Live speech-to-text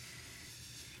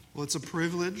Well, it's a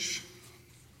privilege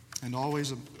and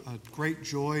always a great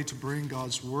joy to bring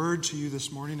God's Word to you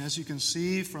this morning. As you can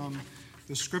see from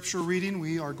the Scripture reading,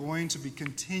 we are going to be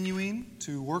continuing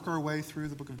to work our way through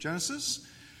the book of Genesis.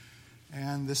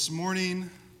 And this morning,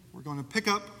 we're going to pick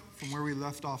up from where we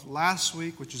left off last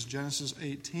week, which is Genesis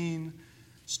 18,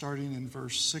 starting in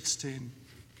verse 16.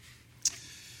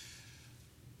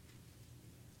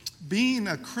 Being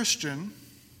a Christian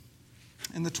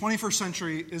in the 21st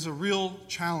century is a real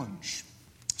challenge.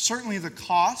 Certainly the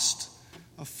cost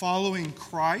of following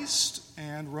Christ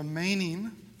and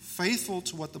remaining faithful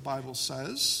to what the Bible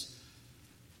says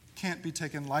can't be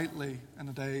taken lightly in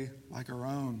a day like our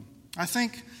own. I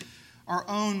think our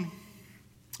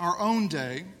own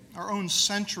day, our own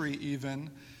century even,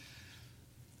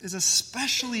 is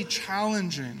especially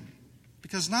challenging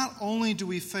because not only do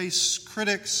we face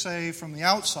critics, say, from the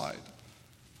outside,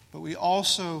 but we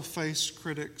also face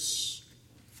critics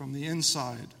from the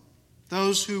inside.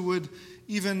 Those who would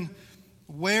even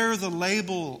wear the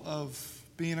label of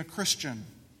being a Christian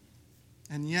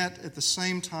and yet at the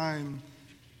same time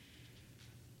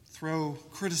throw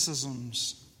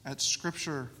criticisms at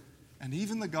Scripture and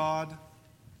even the God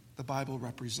the Bible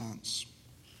represents.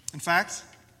 In fact,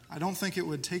 I don't think it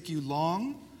would take you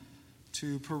long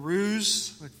to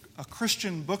peruse a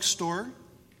Christian bookstore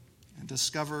and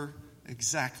discover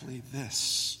exactly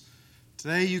this.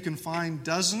 Today you can find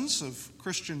dozens of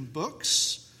Christian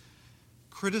books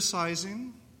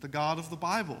criticizing the God of the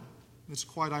Bible. It's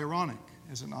quite ironic,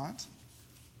 is it not?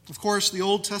 Of course, the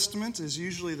Old Testament is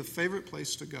usually the favorite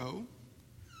place to go,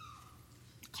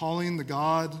 calling the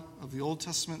God of the Old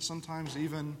Testament sometimes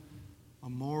even a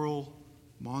moral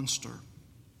monster.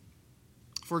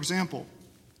 For example,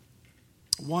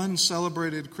 one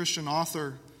celebrated Christian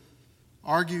author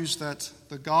argues that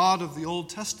the God of the Old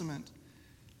Testament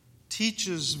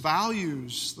teaches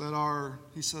values that are,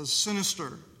 he says,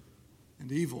 sinister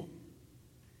and evil.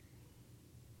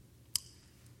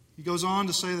 He goes on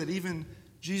to say that even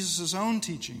Jesus' own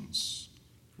teachings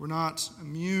were not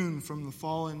immune from the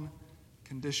fallen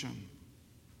condition.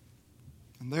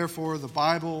 And therefore, the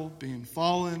Bible, being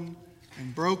fallen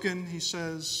and broken, he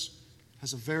says,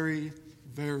 has a very,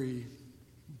 very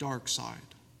dark side.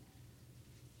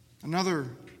 Another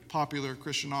popular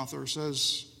Christian author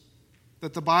says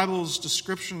that the Bible's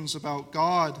descriptions about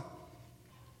God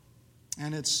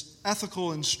and its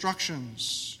ethical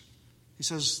instructions, he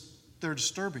says, they're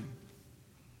disturbing,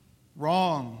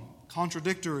 wrong,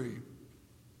 contradictory,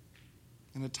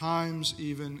 and at times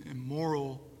even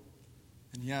immoral,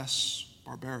 and yes,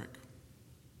 barbaric.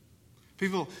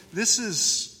 People, this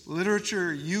is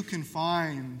literature you can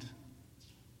find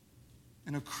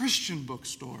in a Christian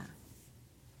bookstore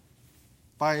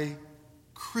by a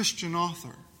Christian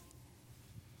author.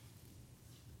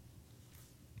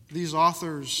 These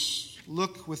authors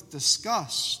look with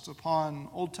disgust upon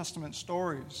Old Testament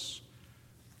stories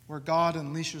where God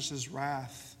unleashes his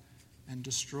wrath and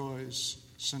destroys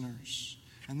sinners.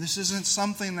 And this isn't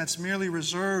something that's merely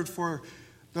reserved for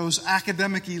those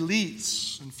academic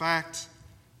elites. In fact,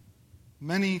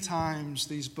 many times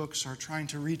these books are trying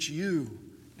to reach you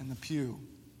in the pew.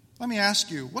 Let me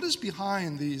ask you, what is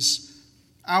behind these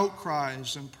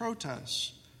outcries and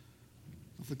protests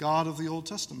of the God of the Old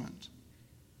Testament?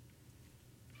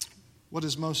 What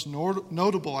is most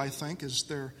notable, I think, is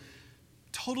their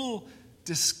total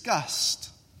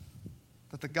disgust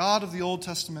that the God of the Old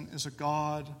Testament is a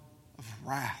God of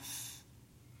wrath.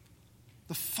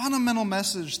 The fundamental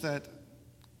message that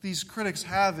these critics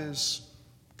have is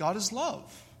God is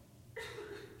love.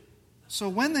 So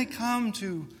when they come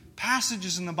to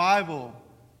passages in the Bible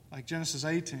like Genesis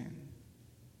 18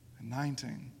 and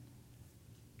 19,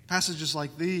 passages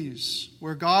like these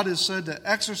where God is said to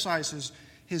exercise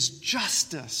his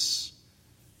justice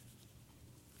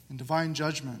and divine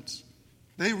judgment,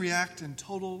 they react in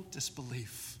total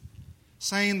disbelief,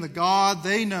 saying the God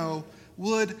they know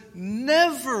would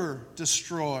never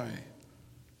destroy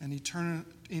and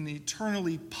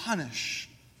eternally punish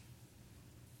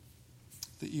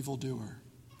the evildoer.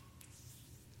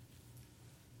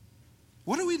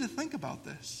 What are we to think about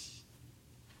this?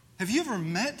 Have you ever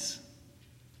met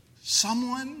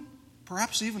someone,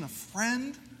 perhaps even a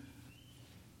friend,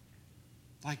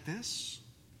 like this?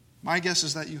 My guess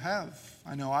is that you have.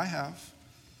 I know I have.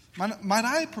 Might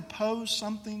I propose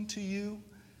something to you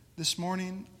this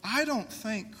morning? I don't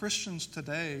think Christians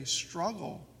today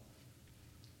struggle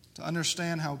to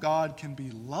understand how God can be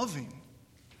loving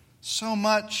so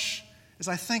much as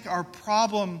I think our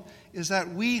problem is that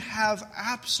we have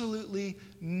absolutely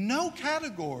no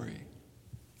category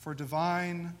for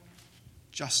divine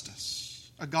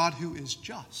justice, a God who is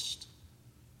just.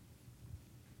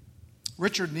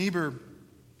 Richard Niebuhr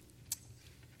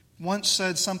once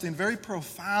said something very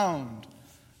profound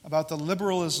about the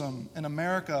liberalism in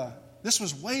America. This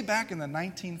was way back in the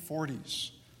 1940s.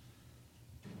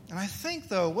 And I think,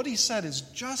 though, what he said is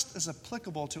just as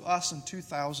applicable to us in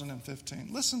 2015.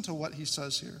 Listen to what he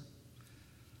says here,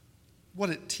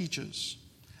 what it teaches.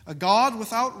 A God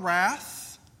without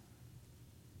wrath,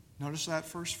 notice that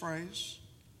first phrase.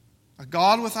 A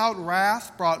God without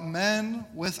wrath brought men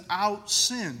without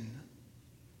sin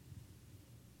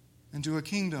into a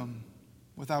kingdom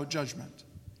without judgment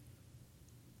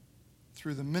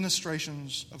through the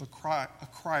ministrations of a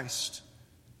Christ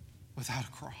without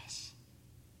a cross.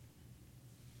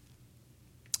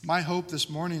 My hope this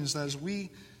morning is that as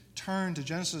we turn to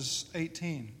Genesis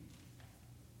 18,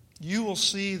 you will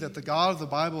see that the God of the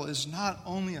Bible is not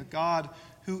only a God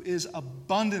who is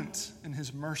abundant in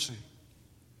his mercy,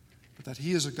 but that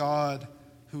he is a God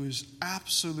who is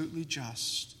absolutely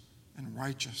just and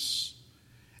righteous.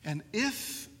 And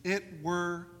if it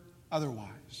were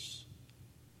otherwise,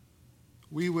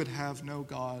 we would have no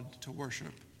God to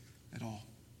worship at all.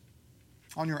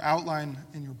 On your outline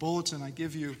in your bulletin, I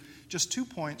give you just 2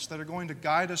 points that are going to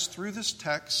guide us through this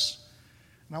text.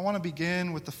 And I want to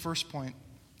begin with the first point.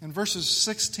 In verses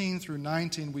 16 through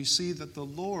 19, we see that the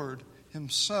Lord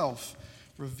himself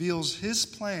reveals his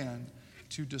plan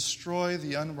to destroy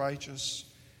the unrighteous.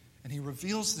 And he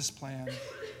reveals this plan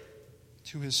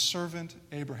to his servant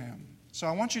Abraham. So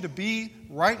I want you to be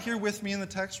right here with me in the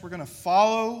text. We're going to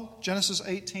follow Genesis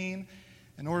 18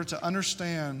 in order to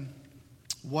understand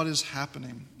what is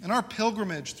happening. In our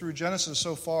pilgrimage through Genesis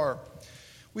so far,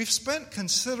 we've spent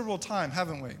considerable time,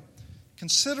 haven't we?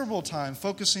 Considerable time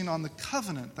focusing on the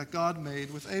covenant that God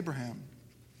made with Abraham.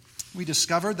 We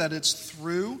discovered that it's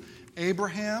through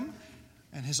Abraham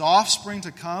and his offspring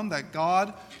to come that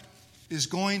God is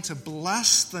going to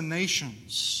bless the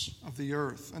nations of the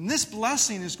earth. And this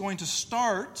blessing is going to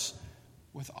start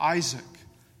with Isaac.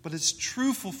 But its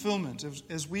true fulfillment,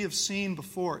 as we have seen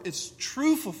before, its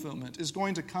true fulfillment is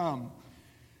going to come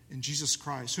in Jesus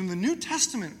Christ, whom the New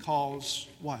Testament calls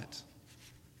what?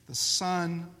 The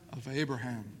Son of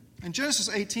Abraham. In Genesis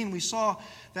 18, we saw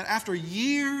that after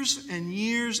years and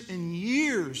years and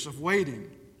years of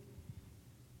waiting,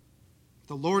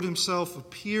 the Lord himself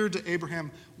appeared to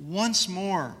Abraham once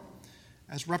more,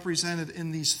 as represented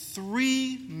in these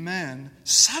 3 men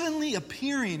suddenly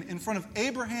appearing in front of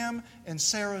Abraham and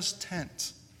Sarah's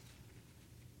tent.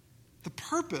 The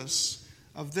purpose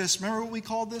of this, remember what we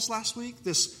called this last week?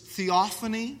 This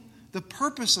theophany. The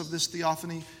purpose of this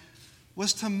theophany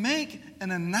was to make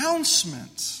an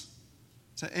announcement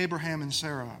to Abraham and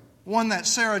Sarah, one that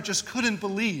Sarah just couldn't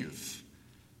believe.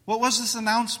 What was this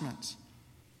announcement?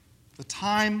 The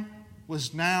time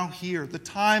was now here. The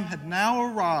time had now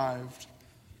arrived,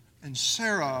 and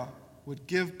Sarah would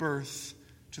give birth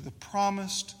to the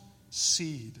promised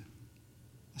seed,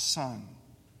 a son.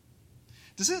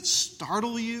 Does it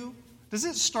startle you? Does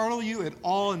it startle you at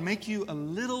all and make you a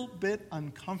little bit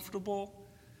uncomfortable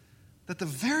that the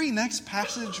very next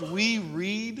passage we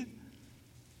read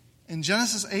in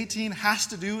Genesis 18 has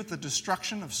to do with the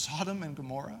destruction of Sodom and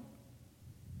Gomorrah?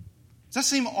 Does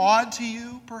that seem odd to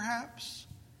you, perhaps?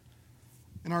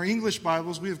 In our English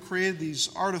Bibles, we have created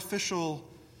these artificial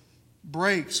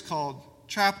breaks called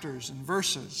chapters and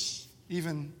verses,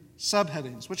 even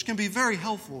subheadings, which can be very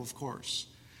helpful, of course.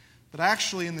 But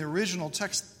actually, in the original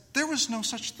text, there was no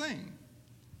such thing.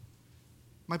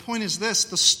 My point is this: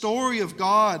 the story of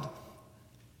God,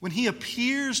 when he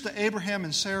appears to Abraham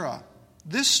and Sarah,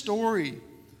 this story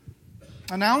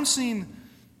announcing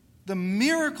the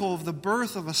miracle of the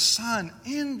birth of a son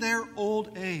in their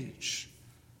old age,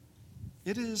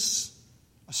 it is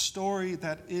a story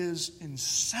that is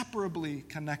inseparably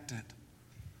connected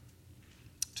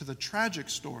to the tragic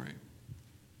story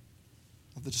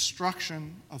of the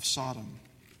destruction of Sodom.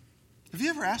 Have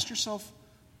you ever asked yourself,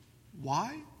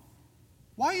 why?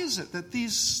 Why is it that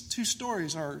these 2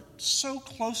 stories are so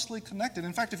closely connected?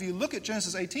 In fact, if you look at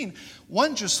Genesis 18,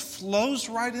 one just flows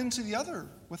right into the other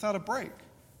without a break.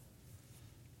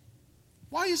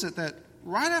 Why is it that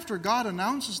right after God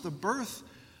announces the birth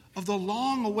of the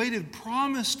long-awaited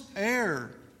promised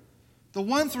heir, the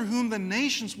one through whom the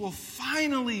nations will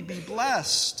finally be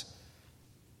blessed,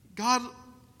 God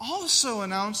also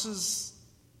announces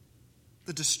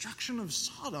the destruction of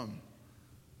Sodom?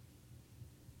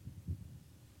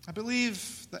 I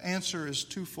believe the answer is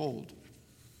twofold.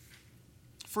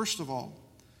 First of all,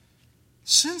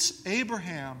 since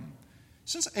Abraham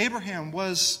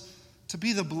was to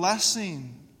be the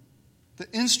blessing, the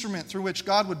instrument through which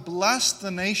God would bless the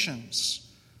nations,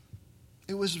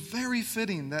 it was very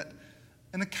fitting that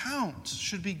an account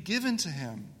should be given to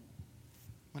him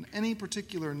when any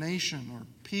particular nation or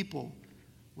people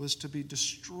was to be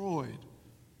destroyed,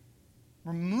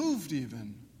 removed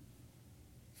even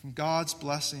from God's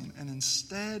blessing, and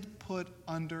instead put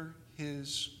under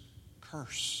his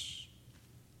curse.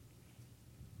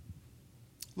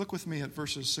 Look with me at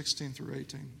verses 16 through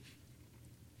 18.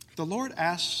 The Lord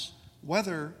asks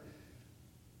whether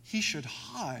he should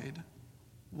hide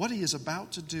what he is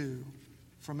about to do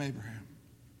from Abraham.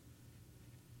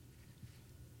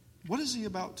 What is he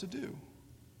about to do?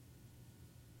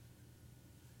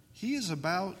 He is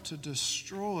about to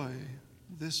destroy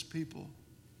this people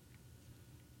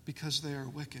because they are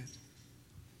wicked.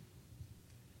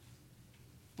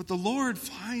 But the Lord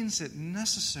finds it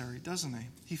necessary, doesn't he?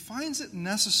 He finds it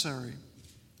necessary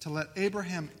to let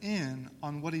Abraham in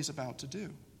on what he's about to do.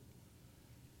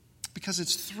 Because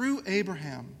it's through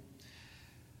Abraham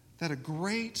that a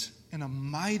great and a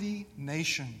mighty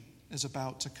nation is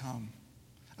about to come.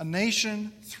 A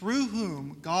nation through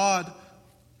whom God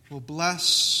will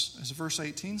bless, as verse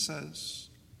 18 says,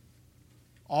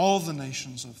 all the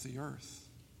nations of the earth.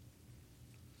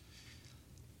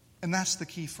 And that's the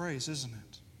key phrase, isn't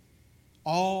it?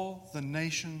 All the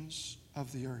nations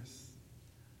of the earth.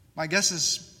 My guess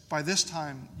is by this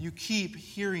time you keep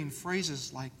hearing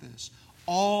phrases like this.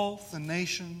 All the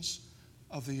nations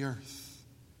of the earth.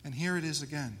 And here it is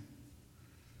again.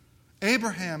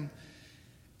 Abraham,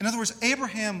 in other words,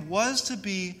 Abraham was to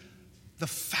be the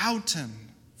fountain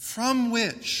from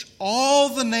which all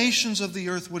the nations of the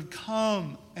earth would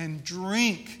come and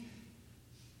drink,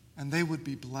 and they would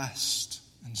be blessed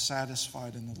and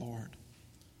satisfied in the Lord.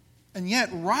 And yet,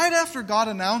 right after God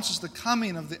announces the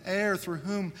coming of the heir through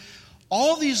whom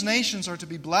all these nations are to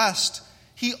be blessed,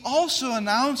 he also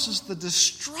announces the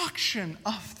destruction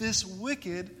of this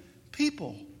wicked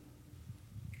people.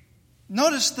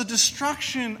 Notice the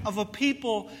destruction of a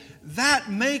people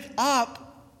that make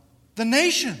up the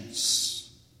nations.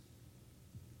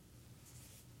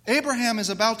 Abraham is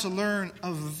about to learn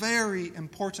a very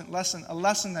important lesson, a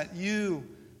lesson that you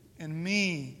and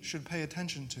me should pay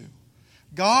attention to.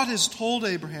 God has told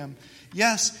Abraham,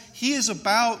 yes, he is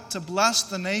about to bless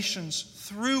the nations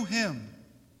through him.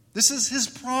 This is his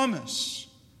promise.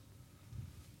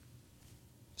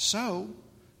 So,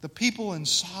 the people in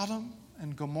Sodom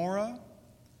and Gomorrah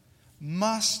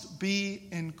must be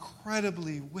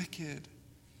incredibly wicked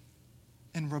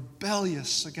and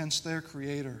rebellious against their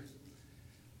Creator,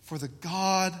 for the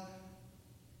God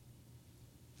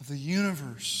of the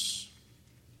universe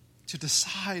to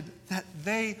decide that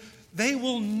they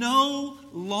will no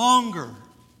longer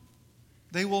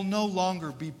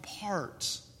be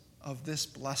part of this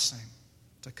blessing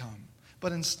to come.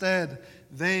 But instead,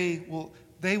 they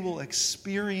will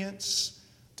experience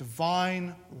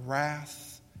divine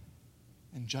wrath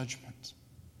and judgment.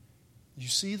 You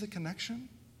see the connection?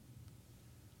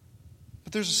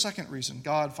 But there's a second reason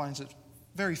God finds it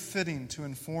very fitting to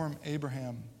inform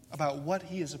Abraham about what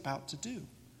he is about to do.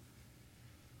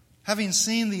 Having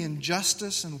seen the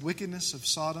injustice and wickedness of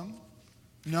Sodom,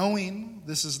 knowing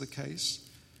this is the case,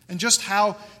 and just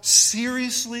how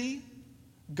seriously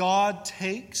a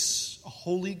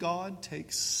holy God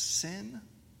takes sin,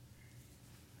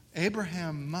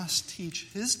 Abraham must teach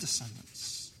his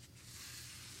descendants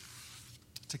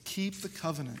to keep the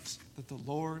covenant that the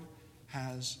Lord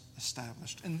has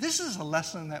established. And this is a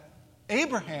lesson that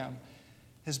Abraham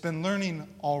has been learning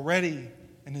already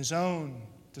in his own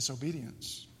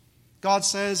disobedience. God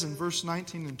says in verse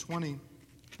 19 and 20,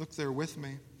 look there with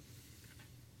me,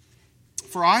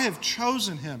 "For I have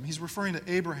chosen him," he's referring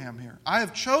to Abraham here, "I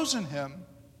have chosen him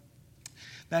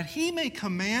that he may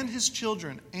command his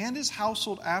children and his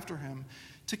household after him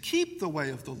to keep the way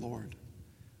of the Lord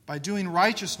by doing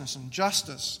righteousness and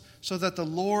justice, so that the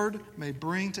Lord may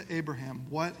bring to Abraham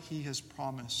what he has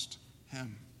promised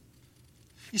him."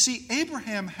 You see,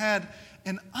 Abraham had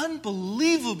an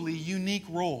unbelievably unique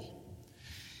role.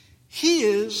 He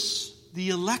is the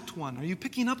elect one. Are you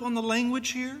picking up on the language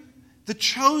here? The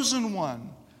chosen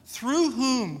one, through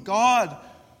whom God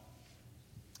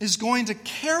is going to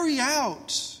carry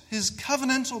out his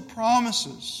covenantal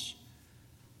promises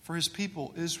for his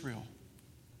people, Israel.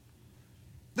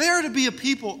 They are to be a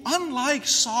people, unlike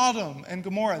Sodom and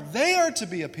Gomorrah, they are to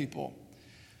be a people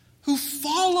who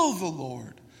follow the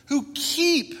Lord, who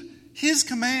keep his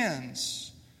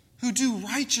commands, who do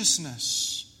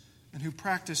righteousness, and who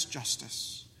practice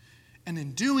justice. And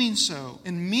in doing so,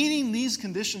 in meeting these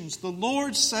conditions, the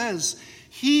Lord says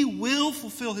he will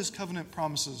fulfill his covenant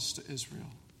promises to Israel.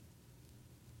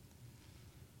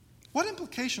 What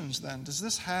implications then does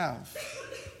this have?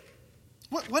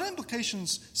 What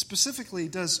implications specifically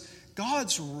does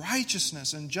God's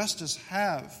righteousness and justice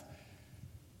have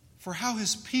for how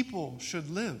his people should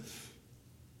live,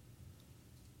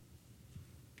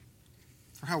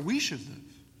 for how we should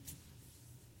live.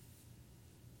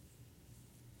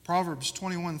 Proverbs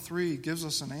 21:3 gives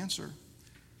us an answer.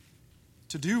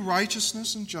 To do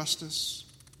righteousness and justice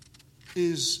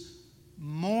is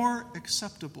more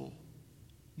acceptable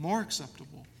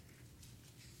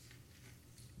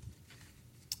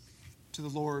to the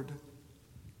Lord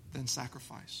than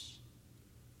sacrifice.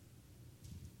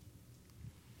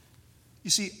 You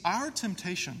see, our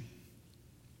temptation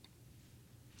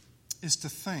is to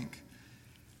think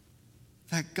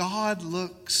that God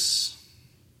looks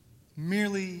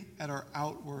merely at our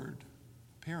outward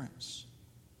appearance,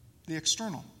 the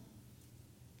external,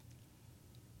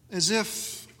 as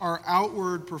if our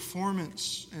outward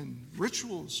performance and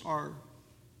rituals are,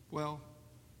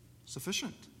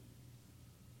 sufficient.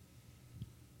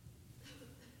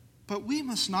 But we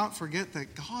must not forget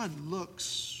that God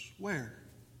looks where?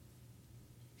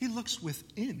 He looks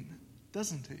within,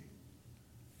 doesn't he?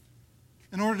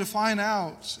 In order to find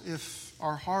out if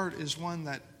our heart is one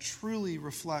that truly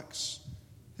reflects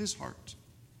his heart.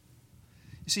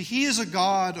 You see, he is a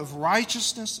God of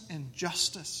righteousness and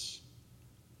justice.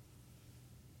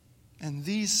 And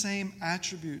these same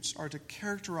attributes are to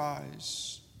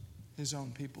characterize his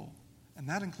own people. And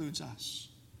that includes us.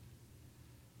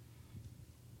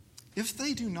 If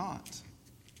they do not,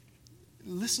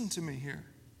 listen to me here.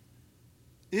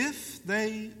 If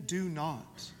they do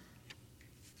not,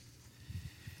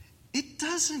 it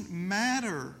doesn't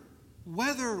matter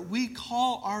whether we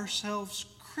call ourselves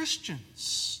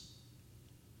Christians.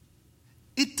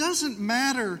 It doesn't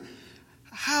matter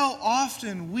how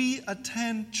often we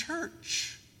attend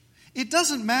church. It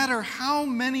doesn't matter how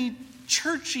many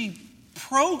churchy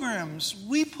programs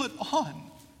we put on.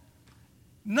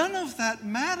 None of that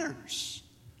matters.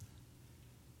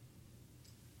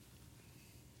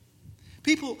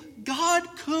 People, God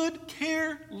could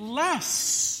care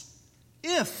less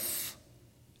if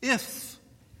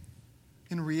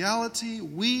in reality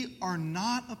we are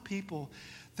not a people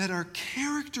that are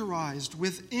characterized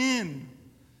within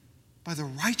by the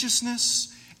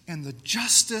righteousness and the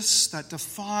justice that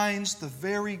defines the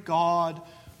very God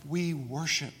we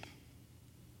worship.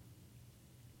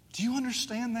 Do you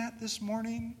understand that this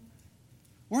morning?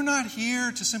 We're not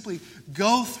here to simply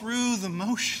go through the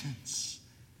motions.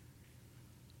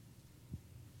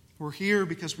 We're here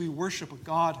because we worship a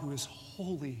God who is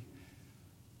holy,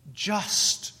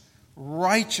 just,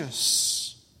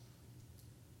 righteous.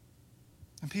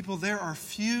 And people, there are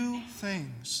few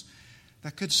things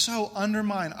that could so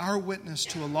undermine our witness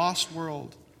to a lost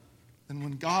world than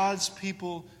when God's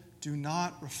people do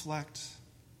not reflect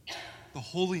the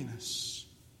holiness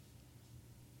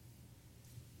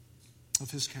of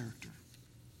his character.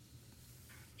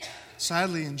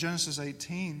 Sadly, in Genesis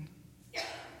 18,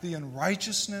 the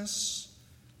unrighteousness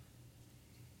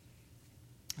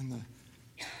and the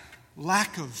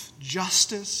lack of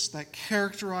justice that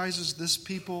characterizes this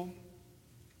people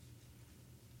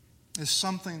is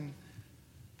something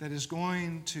that is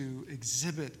going to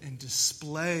exhibit and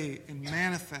display and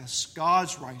manifest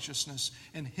God's righteousness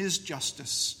and his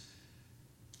justice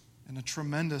in a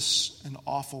tremendous and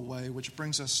awful way, which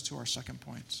brings us to our second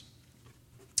point.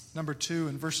 Number 2,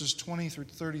 in verses 20 through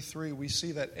 33, we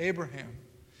see that Abraham,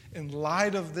 in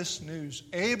light of this news,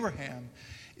 Abraham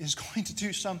is going to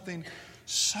do something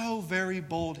so very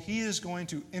bold. He is going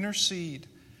to intercede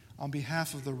on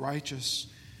behalf of the righteous.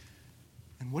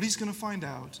 And what he's going to find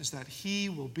out is that he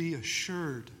will be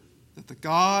assured that the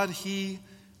God he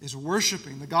is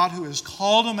worshiping, the God who has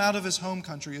called him out of his home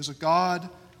country, is a God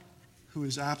who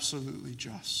is absolutely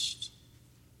just.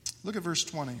 Look at verse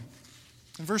 20.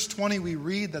 In verse 20, we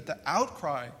read that the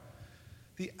outcry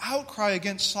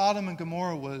against Sodom and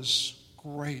Gomorrah was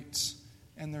great,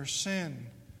 and their sin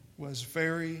was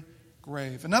very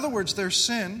grave. In other words, their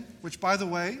sin, which, by the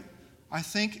way, I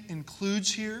think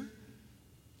includes here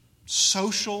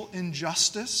social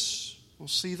injustice. We'll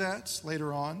see that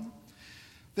later on.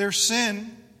 Their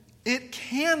sin, it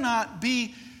cannot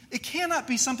be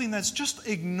something that's just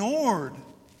ignored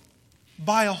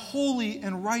by a holy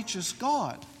and righteous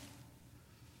God.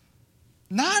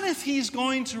 Not if he's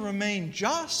going to remain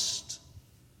just.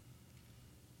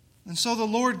 And so the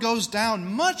Lord goes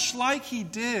down, much like he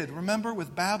did, remember,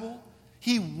 with Babel?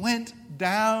 He went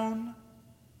down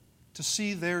to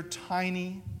see their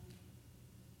tiny,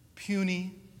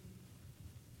 puny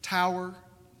tower.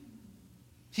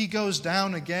 He goes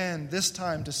down again, this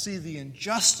time to see the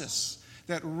injustice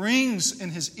that rings in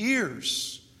his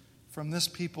ears from this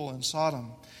people in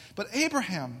Sodom. But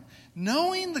Abraham,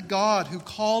 knowing the God who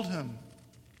called him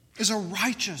is a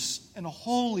righteous and a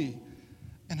holy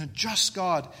and a just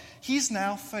God, he's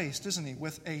now faced, isn't he,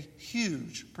 with a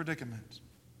huge predicament.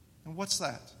 And what's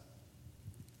that?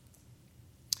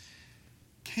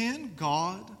 Can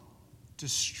God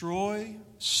destroy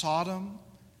Sodom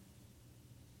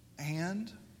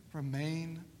and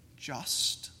remain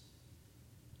just?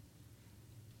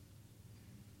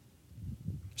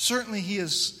 Certainly he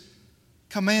has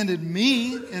commanded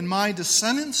me and my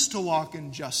descendants to walk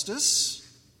in justice.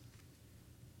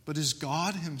 But is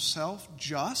God himself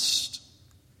just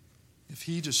if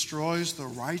he destroys the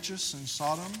righteous in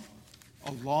Sodom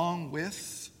along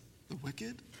with the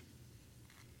wicked?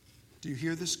 Do you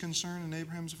hear this concern in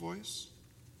Abraham's voice?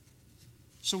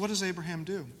 So what does Abraham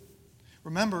do?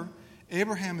 Remember,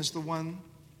 Abraham is the one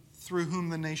through whom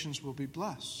the nations will be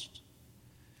blessed.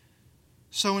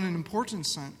 So in an important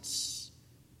sense,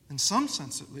 in some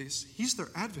sense at least, he's their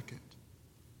advocate.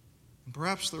 And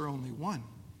perhaps their only one.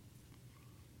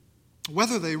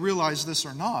 Whether they realize this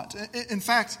or not. In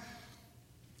fact,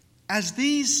 as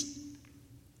these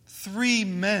three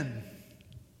men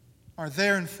are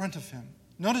there in front of him,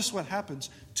 notice what happens.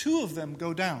 Two of them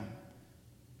go down,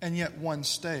 and yet one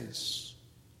stays.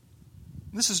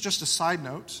 This is just a side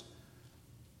note.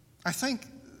 I think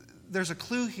there's a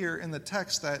clue here in the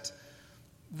text that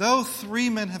though three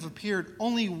men have appeared,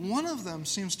 only one of them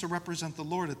seems to represent the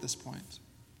Lord at this point.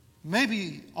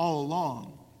 Maybe all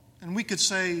along. And we could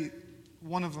say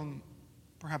one of them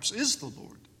perhaps is the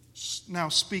Lord, now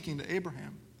speaking to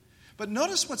Abraham. But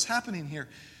notice what's happening here.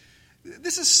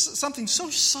 This is something so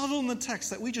subtle in the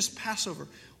text that we just pass over.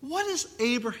 What does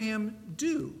Abraham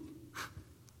do?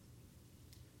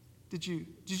 Did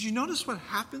you notice what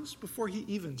happens before he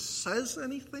even says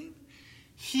anything?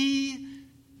 He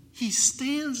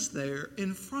stands there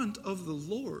in front of the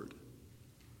Lord.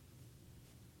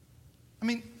 I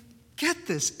mean, get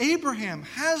this. Abraham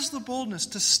has the boldness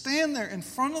to stand there in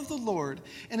front of the Lord,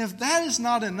 and if that is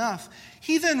not enough,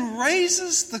 he then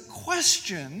raises the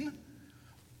question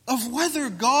of whether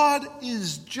God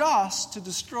is just to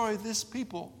destroy this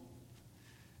people.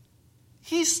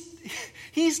 He's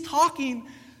talking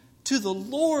to the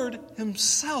Lord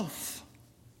himself.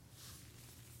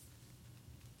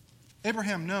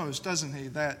 Abraham knows, doesn't he,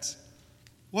 that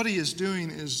what he is doing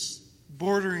is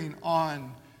bordering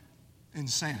on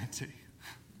insanity.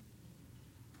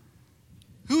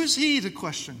 Who is he to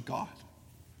question God?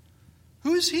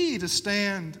 Who is he to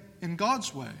stand in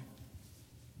God's way?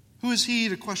 Who is he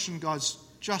to question God's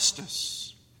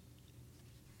justice?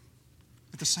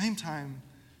 At the same time,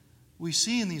 we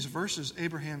see in these verses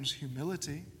Abraham's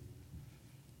humility.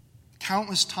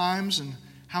 Countless times and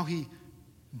how he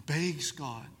begs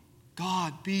God,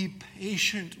 God, be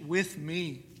patient with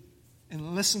me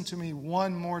and listen to me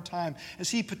one more time as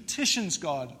he petitions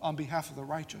God on behalf of the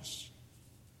righteous.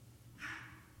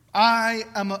 I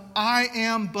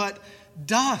am but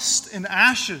dust and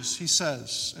ashes, he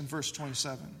says in verse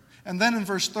 27. And then in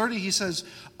verse 30 he says,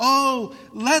 oh,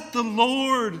 let the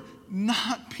Lord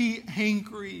not be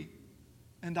angry,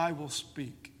 and I will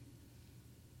speak.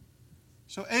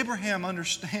 So Abraham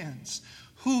understands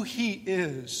who he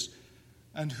is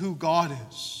and who God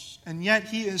is. And yet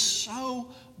he is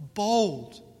so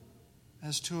bold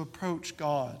as to approach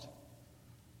God.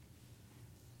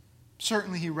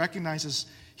 Certainly he recognizes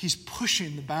he's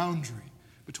pushing the boundary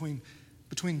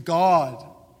between God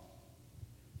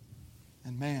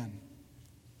and man.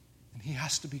 And he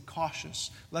has to be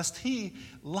cautious, lest he,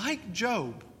 like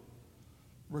Job,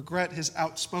 regret his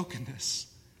outspokenness,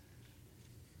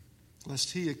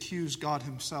 lest he accuse God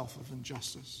himself of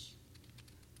injustice.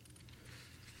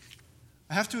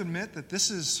 I have to admit that this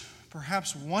is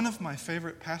perhaps one of my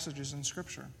favorite passages in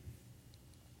Scripture,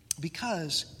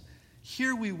 because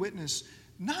here we witness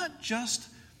not just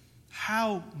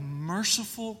how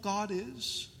merciful God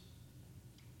is,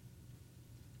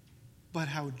 but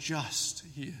how just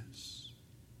he is.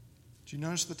 Do you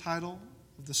notice the title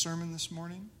of the sermon this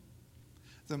morning?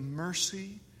 The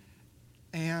mercy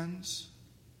and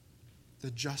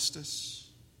the justice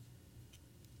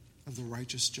of the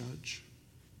righteous judge.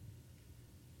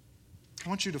 I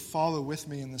want you to follow with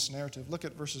me in this narrative. Look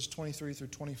at verses 23 through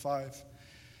 25,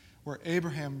 where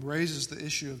Abraham raises the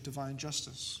issue of divine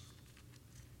justice.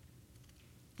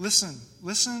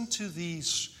 Listen to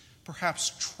these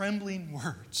perhaps trembling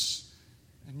words,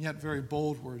 and yet very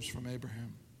bold words from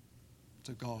Abraham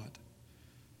to God.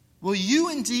 Will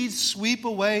you indeed sweep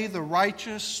away the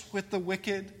righteous with the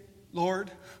wicked,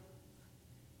 Lord?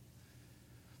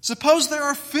 Suppose there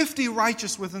are 50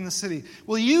 righteous within the city.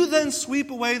 Will you then sweep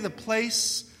away the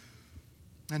place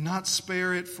and not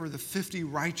spare it for the 50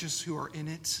 righteous who are in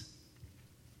it?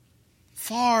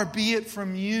 Far be it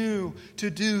from you to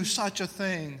do such a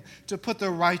thing, to put the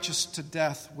righteous to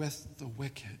death with the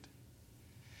wicked.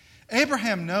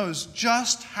 Abraham knows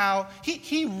just how,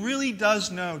 he really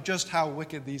does know just how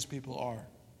wicked these people are.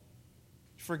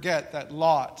 Forget that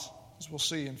Lot, as we'll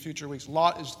see in future weeks,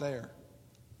 Lot is there,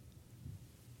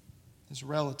 his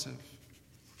relative.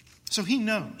 So he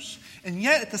knows. And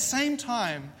yet at the same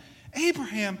time,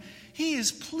 Abraham, he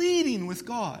is pleading with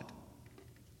God.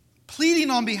 Pleading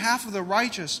on behalf of the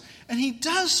righteous. And he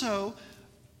does so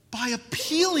by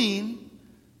appealing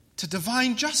to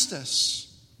divine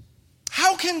justice.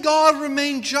 How can God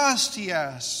remain just, he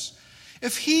asks,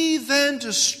 if he then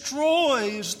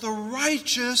destroys the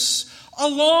righteous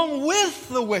along with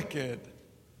the wicked?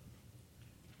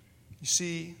 You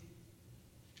see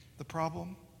the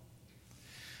problem?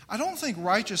 I don't think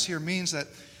righteous here means that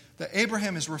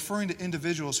Abraham is referring to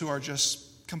individuals who are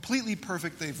just completely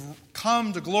perfect. They've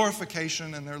come to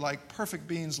glorification and they're like perfect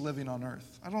beings living on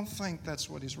earth. I don't think that's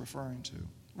what he's referring to.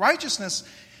 Righteousness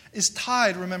is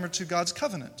tied, remember, to God's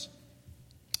covenant.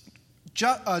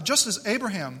 Just as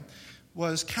Abraham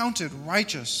was counted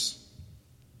righteous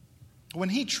when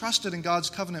he trusted in God's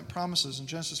covenant promises in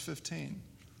Genesis 15,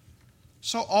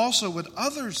 so also would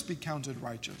others be counted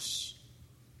righteous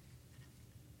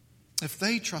if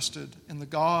they trusted in the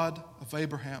God of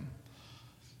Abraham,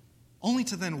 only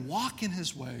to then walk in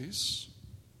his ways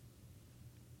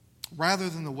rather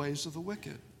than the ways of the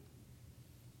wicked.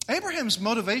 Abraham's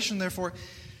motivation, therefore,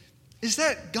 is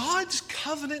that God's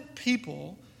covenant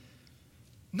people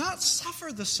not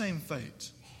suffer the same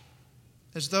fate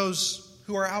as those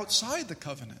who are outside the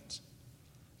covenant,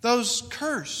 those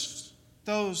cursed,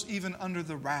 those even under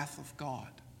the wrath of God.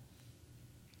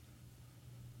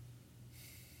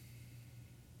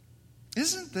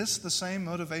 Isn't this the same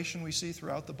motivation we see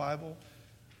throughout the Bible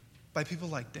by people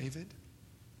like David?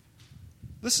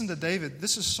 Listen to David.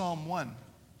 This is Psalm 1,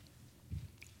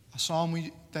 a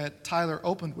psalm that Tyler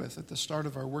opened with at the start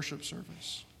of our worship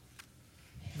service.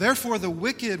 Therefore the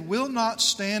wicked will not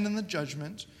stand in the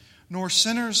judgment, nor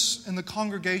sinners in the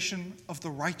congregation of the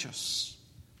righteous.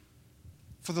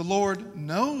 For the Lord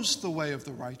knows the way of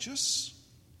the righteous,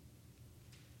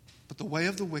 but the way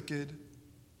of the wicked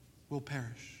will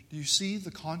perish. Do you see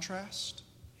the contrast?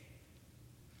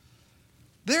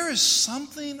 There is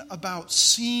something about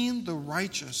seeing the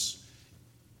righteous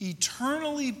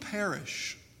eternally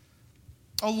perish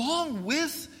along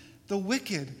with the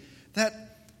wicked that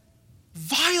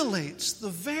violates the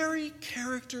very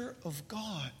character of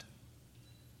God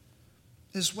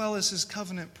as well as his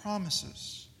covenant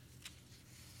promises.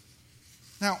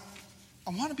 Now,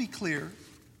 I want to be clear.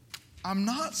 I'm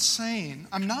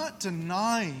not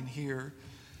denying here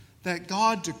that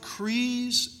God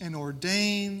decrees and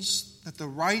ordains that the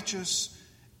righteous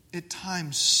at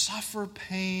times suffer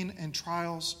pain and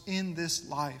trials in this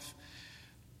life,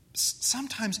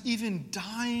 sometimes even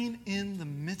dying in the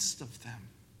midst of them.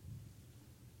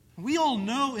 We all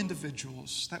know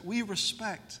individuals that we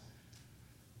respect,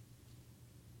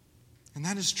 and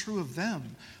that is true of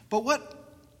them. But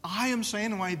what I am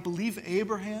saying, and what I believe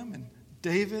Abraham and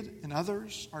David and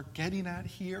others are getting at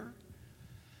here,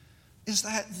 is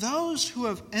that those who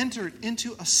have entered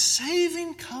into a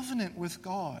saving covenant with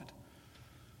God,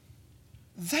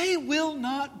 they will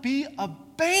not be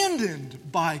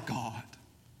abandoned by God.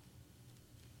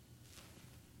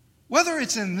 Whether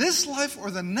it's in this life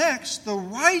or the next, the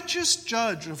righteous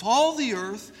judge of all the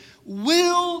earth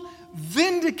will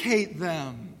vindicate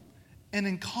them. And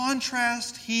in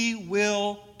contrast, he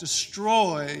will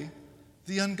destroy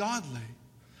the ungodly.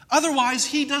 Otherwise,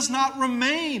 he does not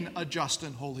remain a just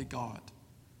and holy God.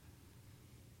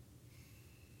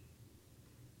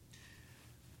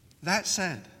 That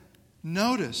said,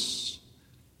 notice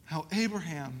how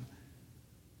Abraham,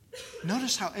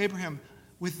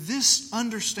 with this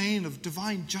understanding of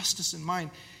divine justice in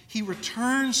mind, he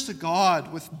returns to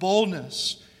God with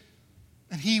boldness,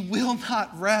 and he will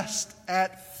not rest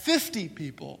at 50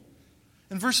 people.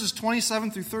 In verses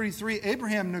 27 through 33,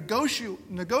 Abraham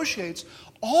negotiates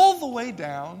all the way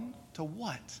down to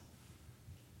what?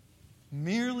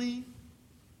 Merely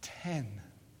 10.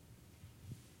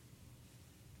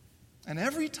 And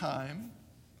every time,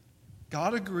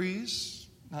 God agrees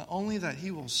not only that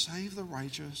he will save the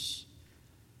righteous.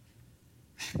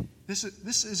 This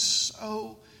is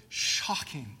so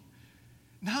shocking.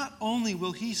 Not only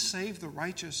will he save the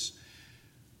righteous,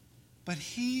 but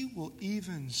he will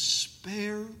even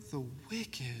spare the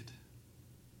wicked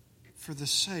for the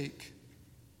sake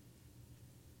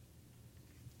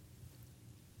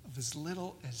of as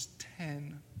little as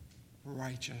 10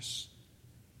 righteous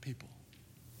people.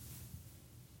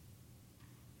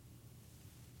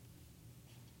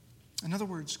 In other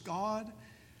words, God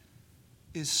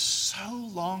is so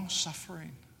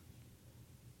long-suffering.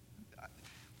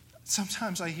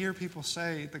 Sometimes I hear people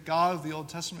say the God of the Old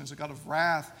Testament is a God of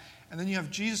wrath, and then you have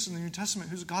Jesus in the New Testament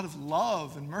who's a God of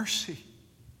love and mercy.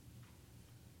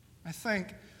 I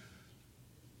think,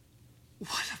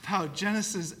 what about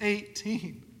Genesis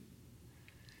 18?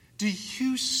 Do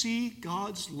you see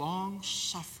God's long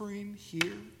suffering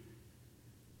here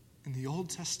in the Old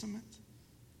Testament?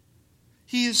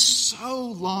 He is so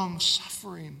long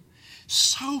suffering,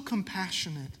 so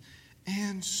compassionate,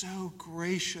 and so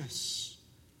gracious,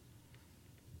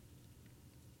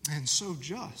 and so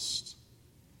just,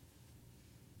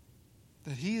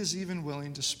 that he is even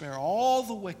willing to spare all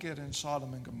the wicked in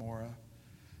Sodom and Gomorrah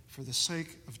for the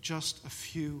sake of just a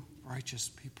few righteous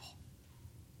people.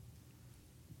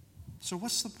 So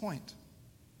what's the point?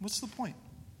 What's the point?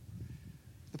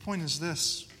 The point is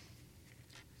this.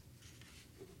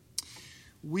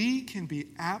 We can be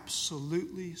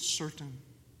absolutely certain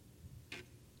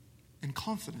and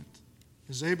confident,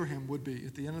 as Abraham would be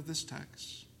at the end of this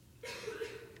text,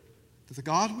 that the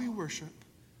God we worship,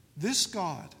 this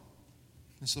God,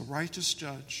 is the righteous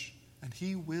judge, and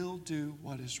he will do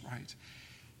what is right.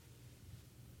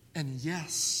 And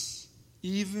yes,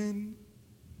 even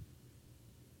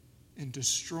in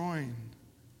destroying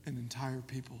an entire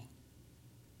people.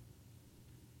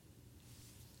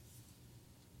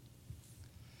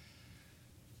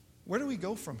 Where do we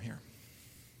go from here?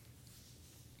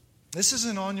 This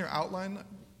isn't on your outline.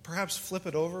 Perhaps flip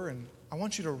it over, and I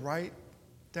want you to write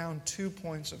down 2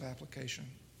 points of application.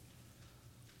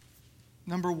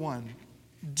 Number one,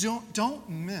 don't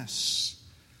miss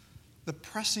the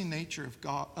pressing nature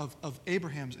of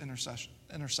Abraham's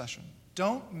intercession.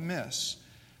 Don't miss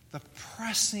the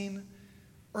pressing,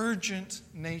 urgent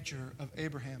nature of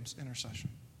Abraham's intercession.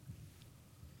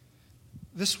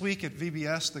 This week at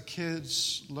VBS, the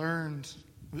kids learned.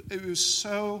 It was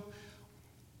so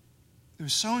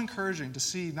encouraging to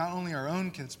see not only our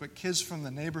own kids, but kids from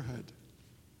the neighborhood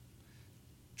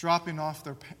dropping off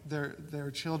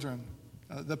their children.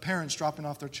 The parents dropping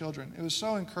off their children. It was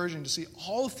so encouraging to see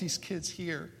all of these kids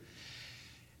here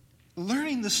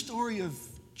learning the story of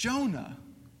Jonah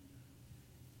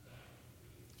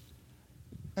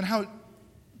and how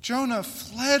Jonah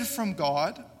fled from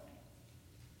God,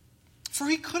 for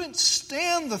he couldn't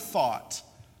stand the thought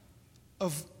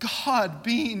of God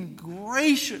being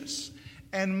gracious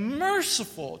and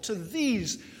merciful to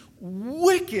these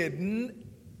wicked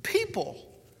people.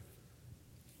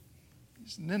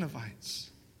 Ninevites.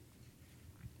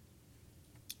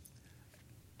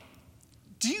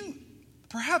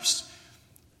 Perhaps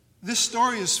this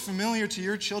story is familiar to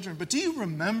your children, but do you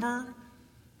remember,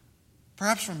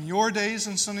 perhaps from your days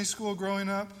in Sunday school growing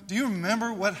up, do you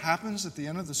remember what happens at the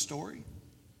end of the story?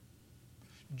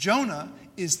 Jonah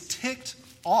is ticked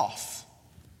off.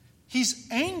 He's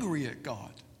angry at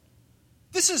God.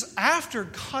 This is after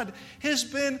God has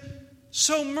been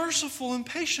so merciful and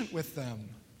patient with them.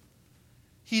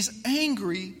 He's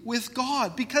angry with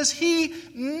God because he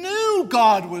knew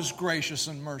God was gracious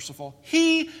and merciful.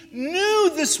 He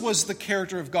knew this was the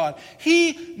character of God.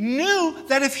 He knew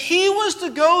that if he was to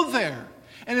go there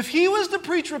and if he was to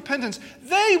preach repentance,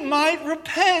 they might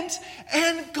repent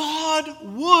and God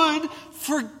would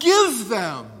forgive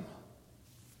them.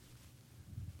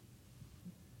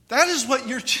 That is what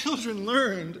your children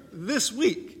learned this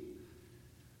week.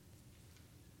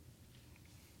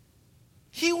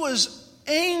 He was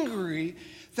angry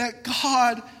that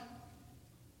God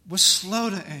was slow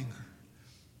to anger,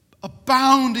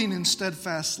 abounding in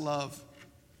steadfast love,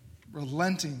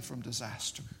 relenting from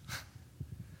disaster.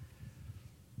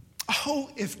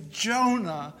 Oh, if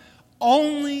Jonah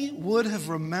only would have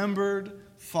remembered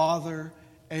Father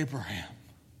Abraham,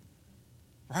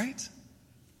 right?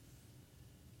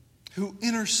 Who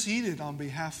interceded on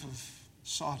behalf of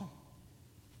Sodom.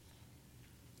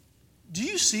 Do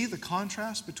you see the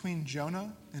contrast between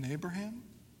Jonah and Abraham?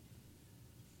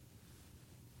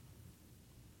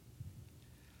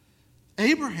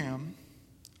 Abraham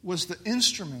was the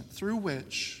instrument through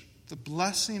which the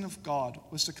blessing of God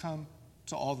was to come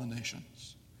to all the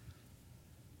nations.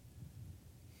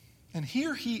 And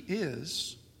here he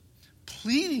is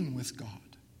pleading with God,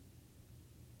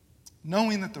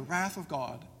 knowing that the wrath of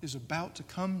God is about to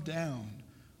come down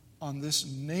on this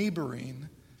neighboring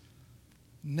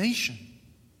nation,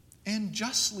 and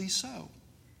justly so.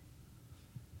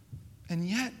 And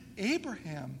yet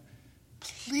Abraham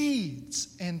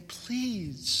pleads and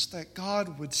pleads that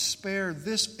God would spare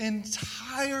this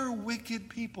entire wicked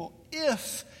people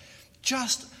if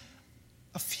just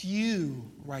a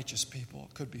few righteous people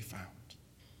could be found.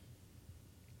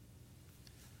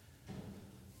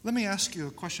 Let me ask you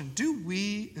a question. Do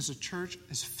we as a church,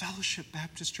 as Fellowship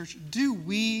Baptist Church, do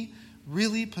we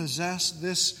really possess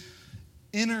this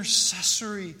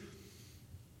intercessory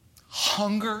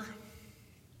hunger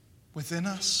within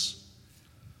us?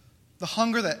 The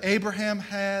hunger that Abraham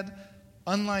had,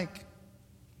 unlike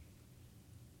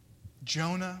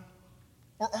Jonah?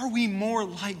 Or are we more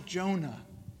like Jonah,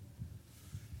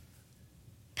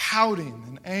 pouting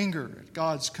in anger at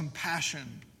God's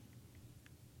compassion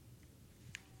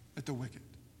at the wicked?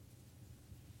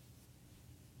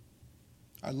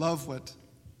 I love what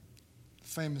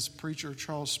famous preacher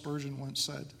Charles Spurgeon once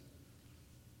said.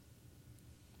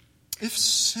 If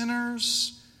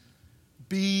sinners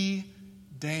be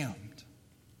damned,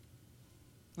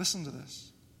 listen to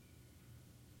this.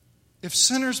 If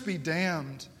sinners be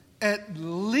damned, at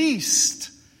least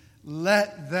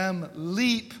let them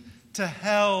leap to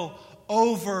hell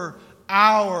over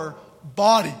our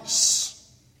bodies.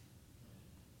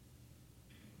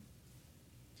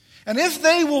 And if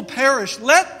they will perish,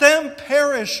 let them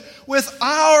perish with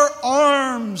our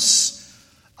arms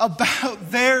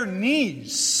about their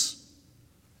knees,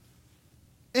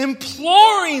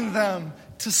 imploring them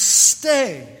to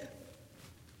stay.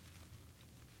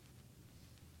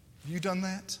 Have you done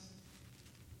that?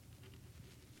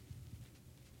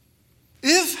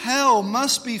 If hell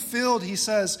must be filled, he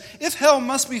says, if hell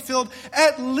must be filled,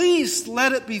 at least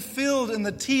let it be filled in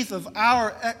the teeth of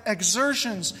our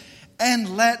exertions,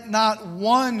 and let not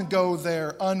one go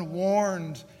there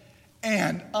unwarned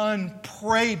and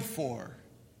unprayed for.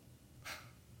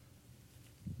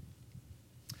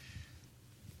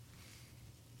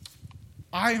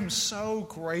 I am so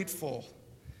grateful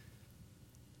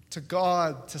to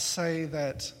God to say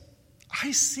that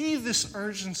I see this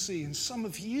urgency in some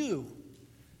of you.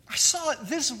 I saw it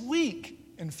this week,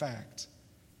 in fact.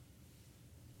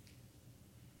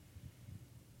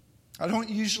 I don't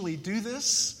usually do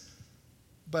this,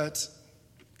 but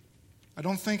I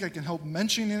don't think I can help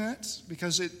mentioning it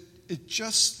because it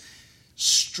just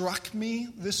struck me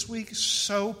this week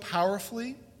so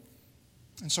powerfully.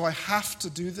 And so I have to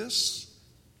do this.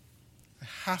 I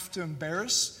have to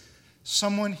embarrass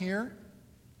someone here.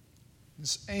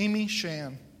 It's Amy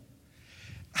Shan.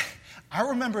 I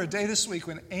remember a day this week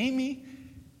when Amy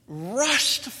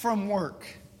rushed from work,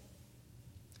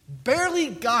 barely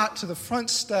got to the front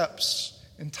steps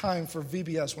in time for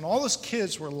VBS when all those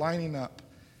kids were lining up.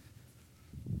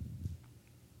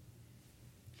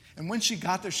 And when she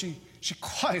got there, she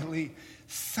quietly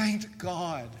thanked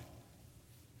God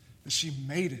that she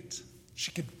made it.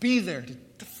 She could be there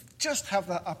to just have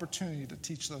that opportunity to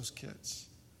teach those kids.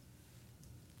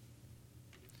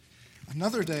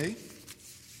 Another day,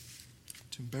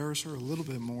 to embarrass her a little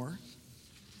bit more,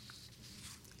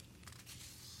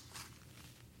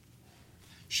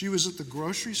 she was at the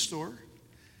grocery store.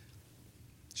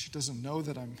 She doesn't know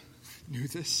that I knew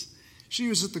this. She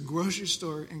was at the grocery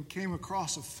store and came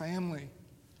across a family,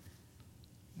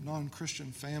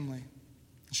 non-Christian family.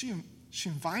 She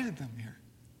invited them here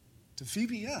to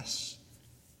VBS.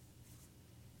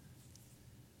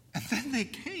 And then they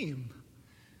came.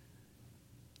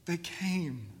 They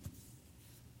came.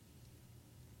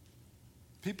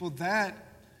 People, that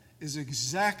is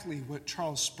exactly what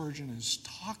Charles Spurgeon is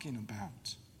talking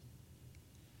about.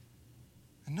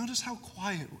 And notice how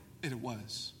quiet it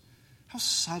was, how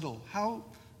subtle, how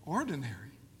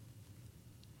ordinary.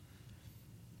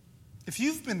 If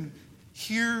you've been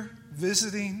here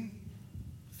visiting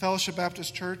Fellowship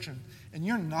Baptist Church and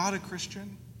you're not a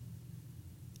Christian,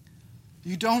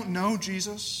 you don't know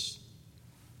Jesus,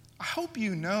 I hope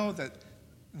you know that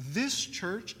this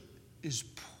church is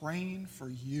praying for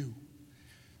you.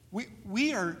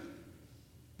 We are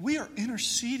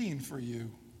interceding for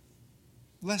you,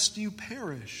 lest you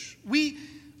perish. We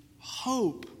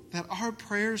hope that our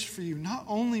prayers for you not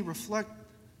only reflect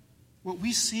what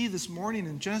we see this morning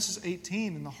in Genesis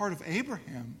 18 in the heart of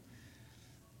Abraham,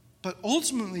 but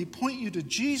ultimately point you to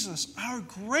Jesus, our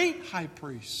great high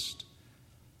priest,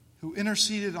 who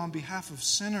interceded on behalf of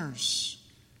sinners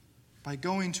by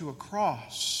going to a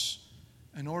cross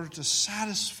in order to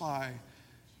satisfy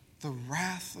the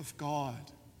wrath of God,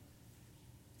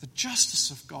 the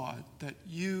justice of God that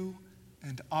you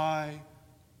and I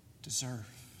deserve.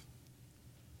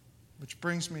 Which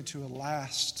brings me to a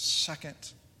second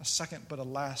but a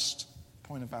last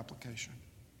point of application.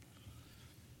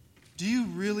 Do you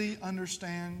really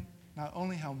understand not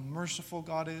only how merciful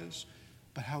God is,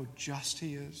 but how just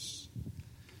he is?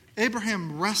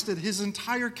 Abraham rested his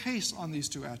entire case on these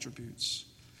two attributes.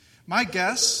 My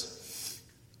guess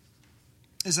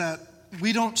is that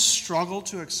we don't struggle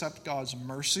to accept God's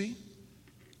mercy.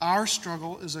 Our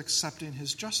struggle is accepting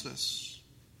his justice.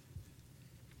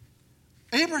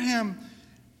 Abraham,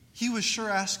 he was sure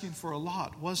asking for a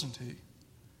lot, wasn't he?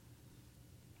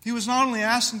 He was not only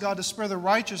asking God to spare the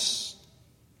righteous,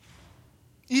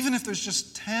 even if there's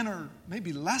just 10 or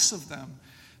maybe less of them,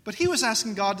 but he was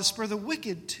asking God to spare the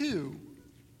wicked too,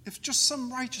 if just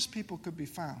some righteous people could be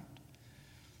found.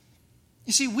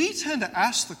 You see, we tend to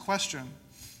ask the question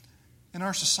in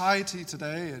our society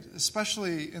today,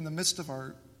 especially in the midst of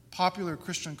our popular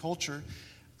Christian culture,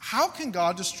 how can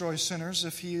God destroy sinners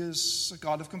if he is a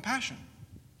God of compassion?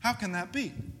 How can that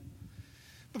be?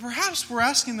 But perhaps we're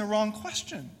asking the wrong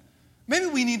question. Maybe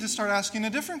we need to start asking a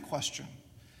different question.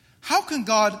 How can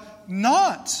God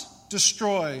not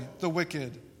destroy the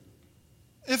wicked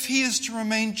if he is to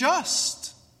remain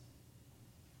just?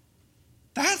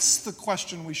 That's the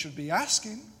question we should be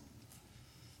asking.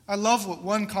 I love what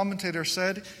one commentator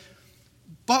said.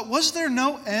 But was there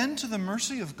no end to the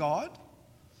mercy of God?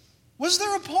 Was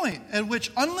there a point at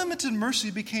which unlimited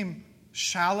mercy became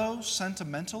shallow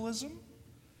sentimentalism,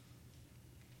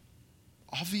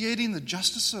 obviating the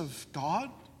justice of God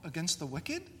against the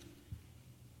wicked?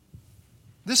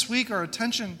 This week, our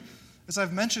attention, as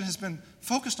I've mentioned, has been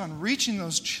focused on reaching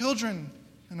those children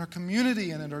in our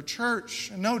community and in our church.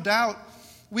 And no doubt,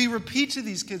 we repeat to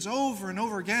these kids over and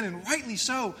over again, and rightly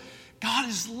so, God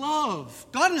is love.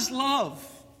 God is love.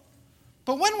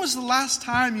 But when was the last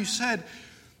time you said,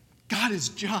 God is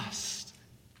just?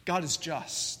 God is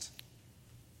just.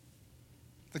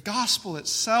 The gospel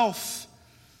itself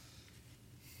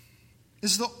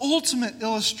is the ultimate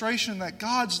illustration that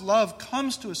God's love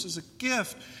comes to us as a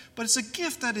gift, but it's a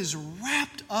gift that is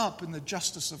wrapped up in the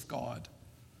justice of God.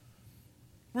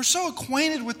 We're so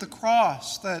acquainted with the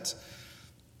cross that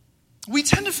we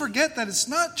tend to forget that it's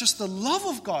not just the love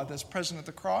of God that's present at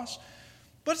the cross,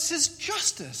 but it's his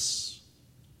justice.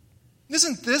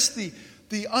 Isn't this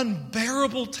the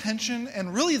unbearable tension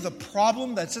and really the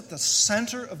problem that's at the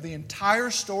center of the entire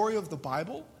story of the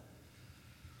Bible?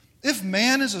 If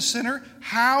man is a sinner,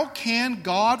 how can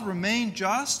God remain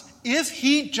just if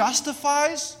he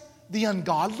justifies the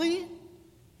ungodly?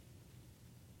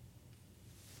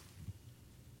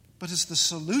 But it's the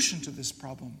solution to this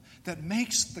problem that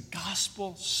makes the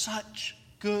gospel such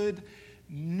good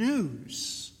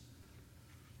news.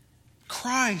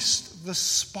 Christ, the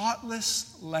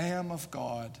spotless Lamb of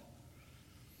God,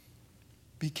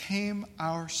 became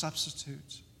our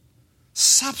substitute,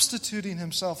 substituting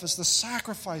himself as the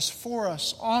sacrifice for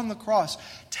us on the cross,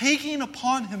 taking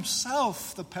upon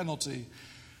himself the penalty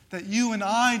that you and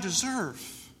I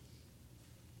deserve.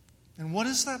 And what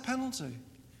is that penalty?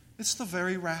 It's the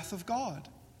very wrath of God.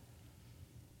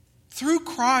 Through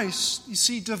Christ, you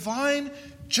see, divine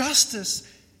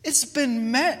justice, it's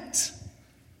been met.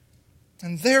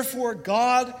 And therefore,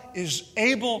 God is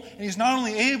able, and he's not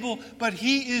only able, but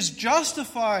he is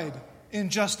justified in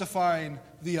justifying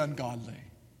the ungodly.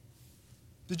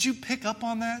 Did you pick up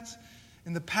on that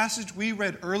in the passage we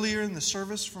read earlier in the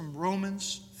service from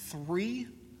Romans 3?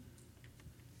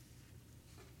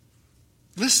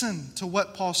 Listen to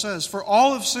what Paul says. For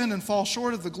all have sinned and fall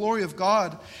short of the glory of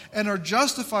God and are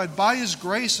justified by his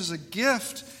grace as a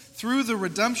gift through the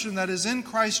redemption that is in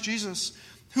Christ Jesus,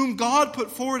 whom God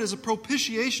put forward as a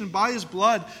propitiation by his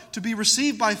blood to be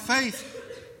received by faith.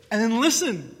 And then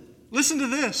listen to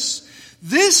this.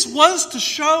 This was to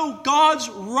show God's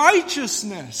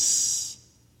righteousness.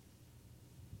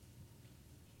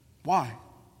 Why?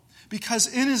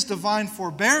 Because in his divine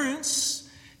forbearance,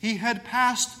 he had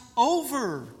passed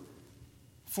over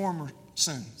former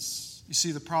sins. You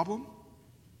see the problem?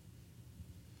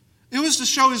 It was to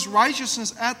show his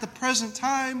righteousness at the present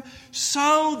time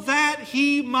so that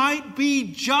he might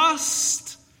be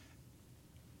just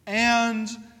and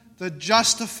the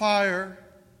justifier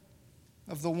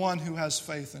of the one who has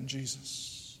faith in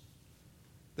Jesus.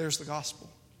 There's the gospel.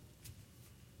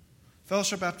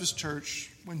 Fellowship Baptist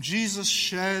Church, when Jesus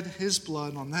shed his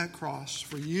blood on that cross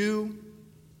for you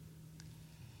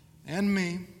and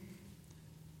me,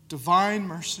 divine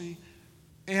mercy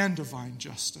and divine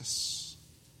justice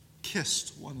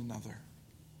kissed one another.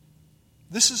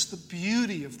 This is the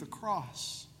beauty of the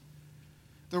cross.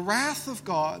 The wrath of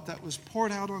God that was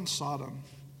poured out on Sodom,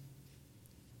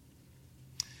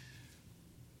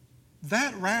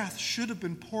 that wrath should have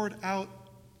been poured out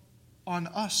on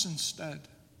us instead.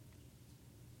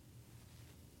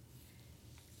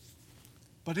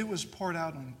 But it was poured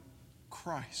out on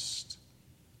Christ,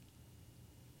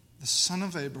 the Son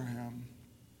of Abraham,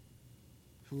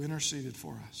 who interceded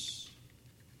for us.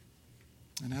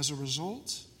 And as a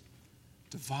result,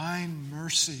 divine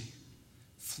mercy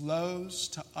flows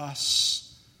to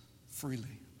us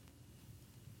freely.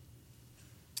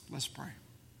 Let's pray.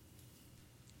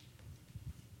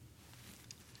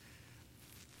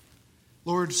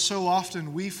 Lord, so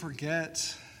often we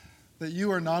forget that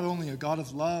you are not only a God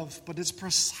of love, but it's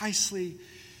precisely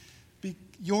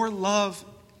your love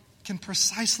can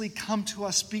precisely come to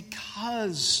us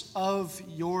because of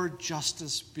your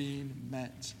justice being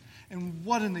met. And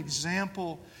what an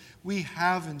example we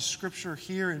have in Scripture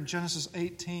here in Genesis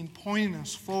 18, pointing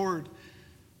us forward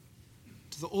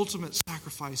to the ultimate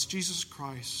sacrifice, Jesus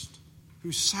Christ,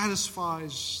 who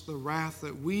satisfies the wrath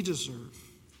that we deserve.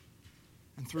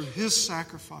 And through his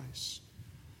sacrifice,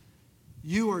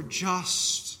 you are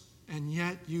just, and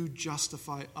yet you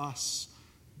justify us,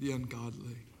 the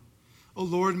ungodly. Oh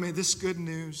Lord, may this good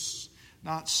news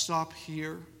not stop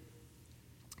here,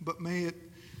 but may it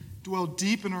dwell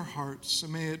deep in our hearts,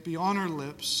 and may it be on our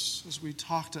lips as we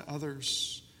talk to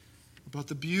others about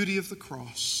the beauty of the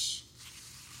cross.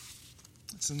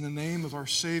 It's in the name of our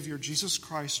Savior, Jesus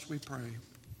Christ, we pray.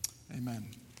 Amen.